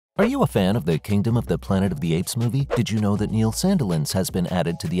Are you a fan of the Kingdom of the Planet of the Apes movie? Did you know that Neil Sandilands has been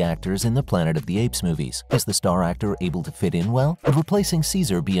added to the actors in the Planet of the Apes movies? Is the star actor able to fit in well? Would replacing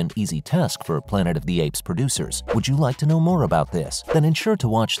Caesar be an easy task for Planet of the Apes producers? Would you like to know more about this? Then ensure to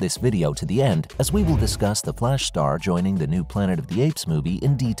watch this video to the end, as we will discuss the Flash star joining the new Planet of the Apes movie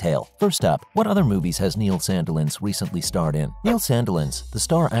in detail. First up, what other movies has Neil Sandilands recently starred in? Neil Sandilands, the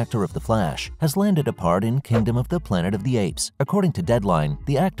star actor of The Flash, has landed a part in Kingdom of the Planet of the Apes. According to Deadline,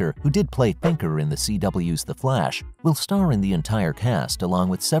 the actor, who did play Thinker in the CW's The Flash, will star in the entire cast along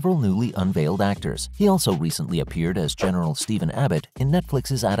with several newly unveiled actors. He also recently appeared as General Steven Abbot in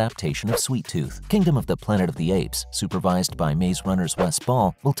Netflix's adaptation of Sweet Tooth. Kingdom of the Planet of the Apes, supervised by Maze Runner's Wes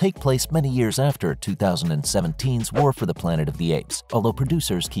Ball, will take place many years after 2017's War for the Planet of the Apes, although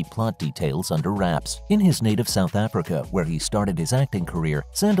producers keep plot details under wraps. In his native South Africa, where he started his acting career,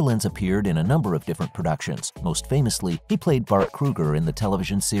 Sandilands appeared in a number of different productions. Most famously, he played Bart Kruger in the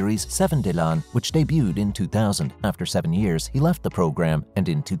television series Sandilands, which debuted in 2000. After 7 years, he left the program, and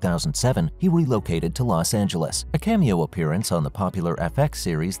in 2007, he relocated to Los Angeles. A cameo appearance on the popular FX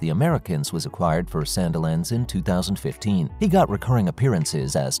series The Americans was acquired for Sandilands in 2015. He got recurring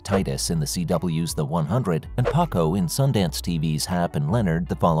appearances as Titus in the CW's The 100 and Paco in Sundance TV's Hap and Leonard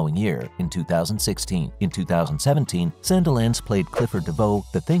the following year, in 2016. In 2017, Sandilands played Clifford DeVoe,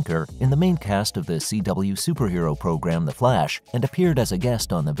 the Thinker, in the main cast of the CW superhero program The Flash, and appeared as a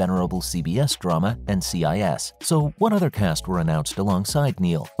guest on the venerable CBS drama NCIS. So what other cast were announced alongside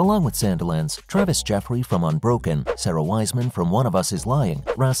Neil? Along with Sandilands, Travis Jeffrey from Unbroken, Sarah Wiseman from One of Us is Lying,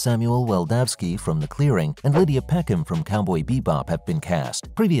 Ras Samuel Weldavsky from The Clearing, and Lydia Peckham from Cowboy Bebop have been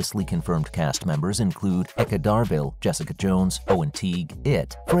cast. Previously confirmed cast members include Eka Darville, Jessica Jones, Owen Teague,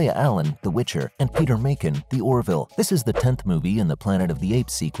 It, Freya Allen, The Witcher, and Peter Macon, The Orville. This is the 10th movie in the Planet of the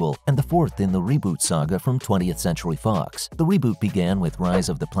Apes sequel, and the 4th in the reboot saga from 20th Century Fox. The reboot began with Rise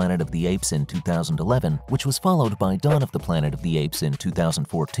of the Planet of the Apes in 2011, which was followed by Dawn of the Planet of the Apes in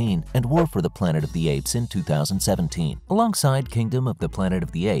 2014 and War for the Planet of the Apes in 2017. Alongside Kingdom of the Planet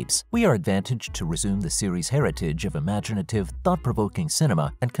of the Apes, we are advantaged to resume the series' heritage of imaginative, thought-provoking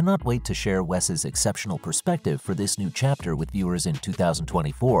cinema and cannot wait to share Wes's exceptional perspective for this new chapter with viewers in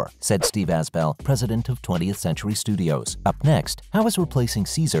 2024, said Steve Asbell, president of 20th Century Studios. Up next, how is replacing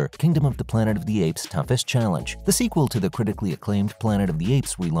Caesar, Kingdom of the Planet of the Apes' toughest challenge? The sequel to the critically acclaimed Planet of the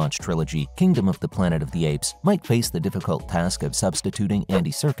Apes relaunch trilogy, Kingdom of the Planet of the Apes, might face the difficult task of substituting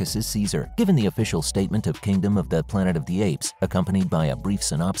Andy Serkis's Caesar. Given the official statement of Kingdom of the Planet of the Apes, accompanied by a brief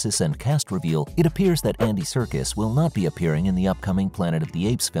synopsis and cast reveal, it appears that Andy Serkis will not be appearing in the upcoming Planet of the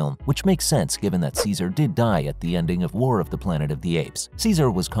Apes film, which makes sense given that Caesar did die at the ending of War of the Planet of the Apes.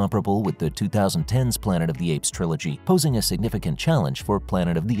 Caesar was comparable with the 2010's Planet of the Apes trilogy, posing a significant challenge for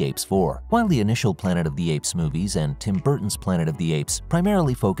Planet of the Apes 4. While the initial Planet of the Apes movies and Tim Burton's Planet of the Apes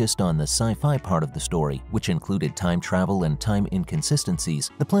primarily focused on the sci-fi part of the story, which included time travel and time inconsistencies,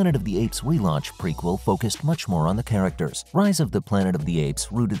 the Planet of the Apes relaunch prequel focused much more on the characters. Rise of the Planet of the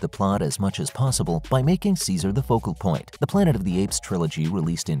Apes rooted the plot as much as possible by making Caesar the focal point. The Planet of the Apes trilogy,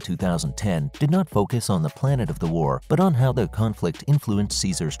 released in 2010, did not focus on the planet of the war, but on how the conflict influenced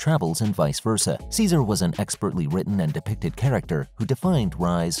Caesar's travels and vice versa. Caesar was an expertly written and depicted character who defined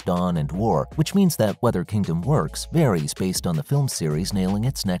rise, dawn, and war, which means that whether Kingdom works varies based on the film series nailing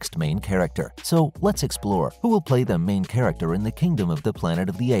its next main character. So let's explore who will play the main character in the Kingdom of the Planet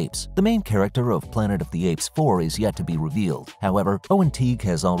of the Apes. The main character of Planet of the Apes 4 is yet to be revealed. However, Owen Teague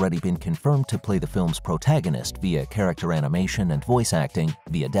has already been confirmed to play the film's protagonist via character animation and voice acting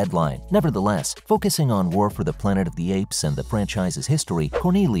via Deadline. Nevertheless, focusing on War for the Planet of the Apes and the franchise's history,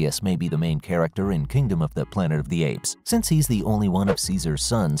 Cornelius may be the main character in Kingdom of the Planet of the Apes. Since he's the only one of Caesar's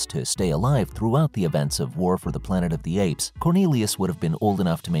sons to stay alive throughout the events of War for the Planet of the Apes, Cornelius would have been old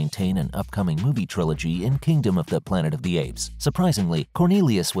enough to maintain an upcoming movie trilogy in Kingdom of the Planet of the Apes. Surprisingly,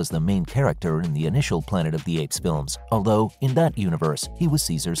 Cornelius was the main character in the initial Planet of the Apes films, although in that universe, he was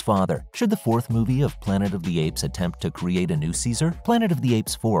Caesar's father. Should the 4th movie of Planet of the Apes attempt to create a new Caesar? Planet of the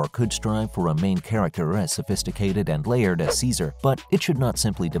Apes 4 could strive for a main character as sophisticated and layered as Caesar, but it should not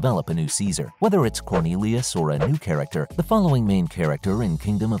simply develop a new Caesar. Whether it's Cornelius or a new character, the following main character in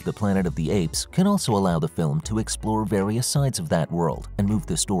Kingdom of the Planet of the Apes can also allow the film to explore various sides of that world and move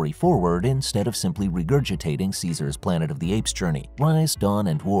the story forward instead of simply regurgitating Caesar's Planet of the Apes journey. Rise, Dawn,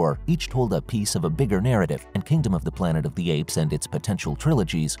 and War each told a piece of a bigger narrative, and Kingdom of the Planet of the Apes and its potential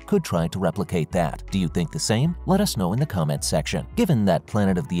trilogies could try to replicate that. Do you think the same? Let us know in the comments section. Given that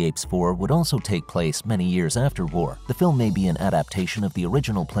Planet of the Apes 4 would also take place many years after War, the film may be an adaptation of the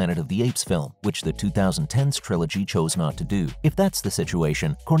original Planet of the Apes film, which the 2010s trilogy chose not to do. If that's the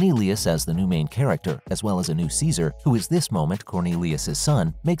situation, Cornelius as the new main character, as well as a new Caesar, who is this moment Cornelius Atreus'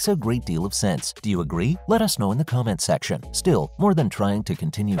 son makes a great deal of sense. Do you agree? Let us know in the comments section. Still, more than trying to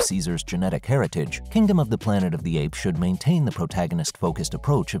continue Caesar's genetic heritage, Kingdom of the Planet of the Apes should maintain the protagonist-focused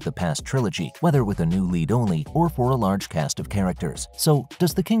approach of the past trilogy, whether with a new lead only or for a large cast of characters. So,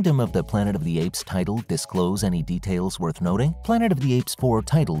 does the Kingdom of the Planet of the Apes title disclose any details worth noting? Planet of the Apes 4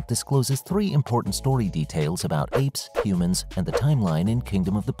 title discloses 3 important story details about apes, humans, and the timeline in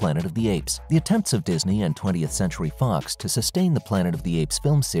Kingdom of the Planet of the Apes. The attempts of Disney and 20th Century Fox to sustain the Planet of the Apes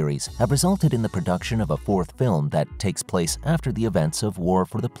film series have resulted in the production of a 4th film that takes place after the events of War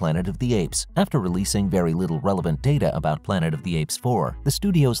for the Planet of the Apes. After releasing very little relevant data about Planet of the Apes 4, the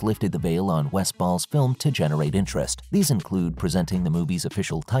studios lifted the veil on Wes Ball's film to generate interest. These include presenting the movie's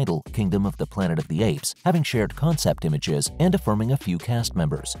official title, Kingdom of the Planet of the Apes, having shared concept images, and affirming a few cast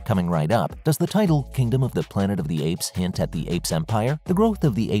members. Coming right up, does the title Kingdom of the Planet of the Apes hint at the Apes Empire? The growth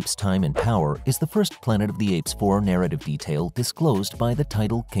of the apes' time and power is the first Planet of the Apes 4 narrative detail disclosed by the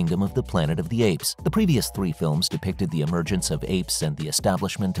title Kingdom of the Planet of the Apes. The previous 3 films depicted the emergence of apes and the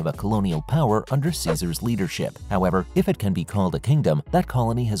establishment of a colonial power under Caesar's leadership. However, if it can be called a kingdom, that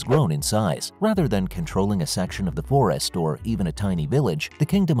colony has grown in size. Rather than controlling a section of the forest or even a tiny village, the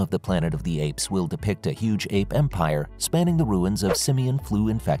Kingdom of the Planet of the Apes will depict a huge ape empire spanning the ruins of simian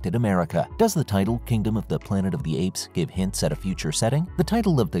flu-infected America. Does the title Kingdom of the Planet of the Apes give hints at a future setting? The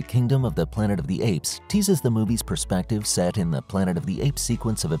title of the Kingdom of the Planet of the Apes teases the movie's perspective set in the Planet of the Apes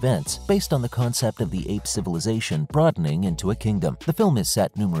sequence of events based on the concept of the ape civilization broadening into a kingdom. The film is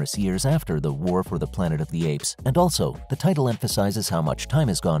set numerous years after the War for the Planet of the Apes, and also, the title emphasizes how much time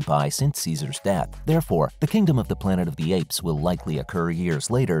has gone by since Caesar's death. Therefore, the Kingdom of the Planet of the Apes will likely occur years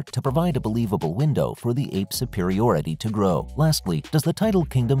later to provide a believable window for the ape superiority to grow. Lastly, does the title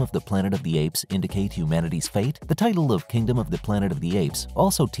Kingdom of the Planet of the Apes indicate humanity's fate? The title of Kingdom of the Planet of the Apes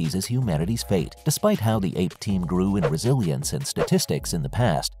also teases humanity's fate. Despite how the ape team grew in resilience and statistics in the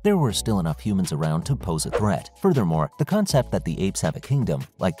past, there were still enough humans around to pose a threat. Furthermore, the concept that the apes have a kingdom,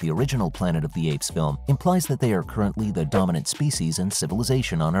 like the original Planet of the Apes film, implies that they are currently the dominant species and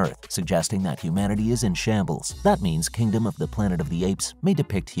civilization on Earth, suggesting that humanity is in shambles. That means Kingdom of the Planet of the Apes may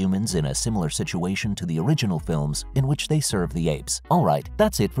depict humans in a similar situation to the original films in which they serve the apes. Alright,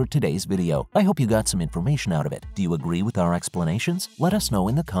 that's it for today's video. I hope you got some information out of it. Do you agree with our explanations? Let us know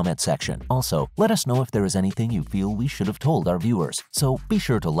in the comment section. Also, let us know if there is anything you feel we should have told our viewers. So be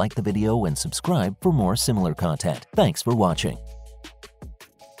sure to like the video and subscribe for more similar content. Thanks for watching.